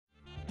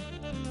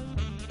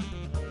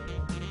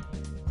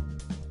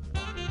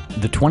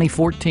The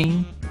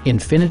 2014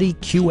 Infiniti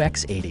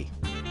QX80.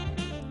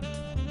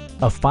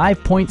 A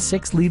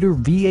 5.6-liter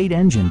V8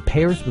 engine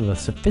pairs with a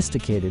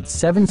sophisticated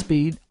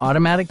 7-speed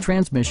automatic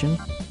transmission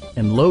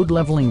and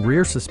load-leveling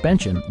rear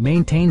suspension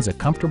maintains a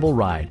comfortable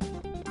ride.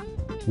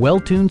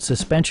 Well-tuned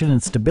suspension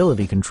and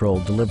stability control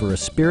deliver a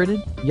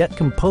spirited yet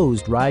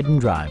composed ride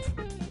and drive.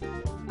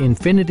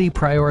 Infiniti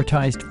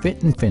prioritized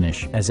fit and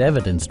finish as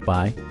evidenced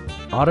by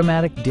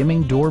automatic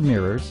dimming door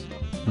mirrors,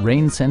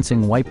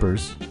 rain-sensing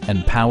wipers,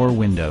 and power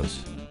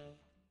windows.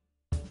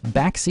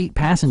 Backseat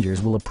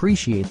passengers will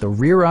appreciate the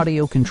rear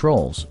audio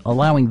controls,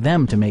 allowing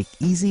them to make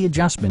easy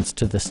adjustments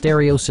to the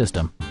stereo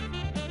system.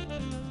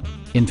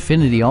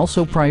 Infiniti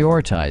also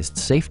prioritized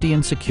safety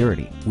and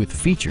security with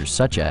features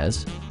such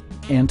as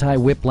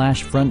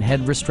anti-whiplash front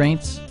head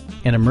restraints,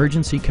 an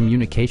emergency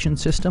communication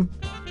system,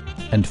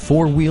 and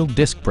 4-wheel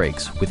disc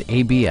brakes with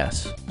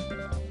ABS.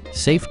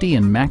 Safety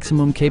and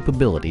maximum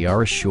capability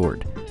are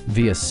assured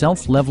via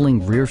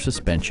self-leveling rear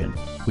suspension,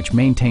 which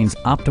maintains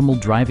optimal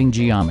driving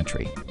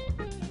geometry.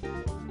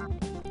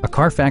 A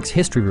Carfax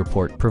history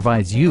report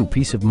provides you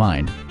peace of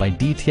mind by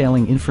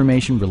detailing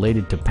information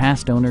related to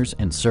past owners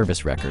and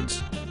service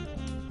records.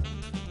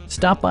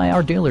 Stop by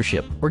our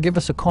dealership or give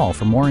us a call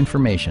for more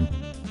information.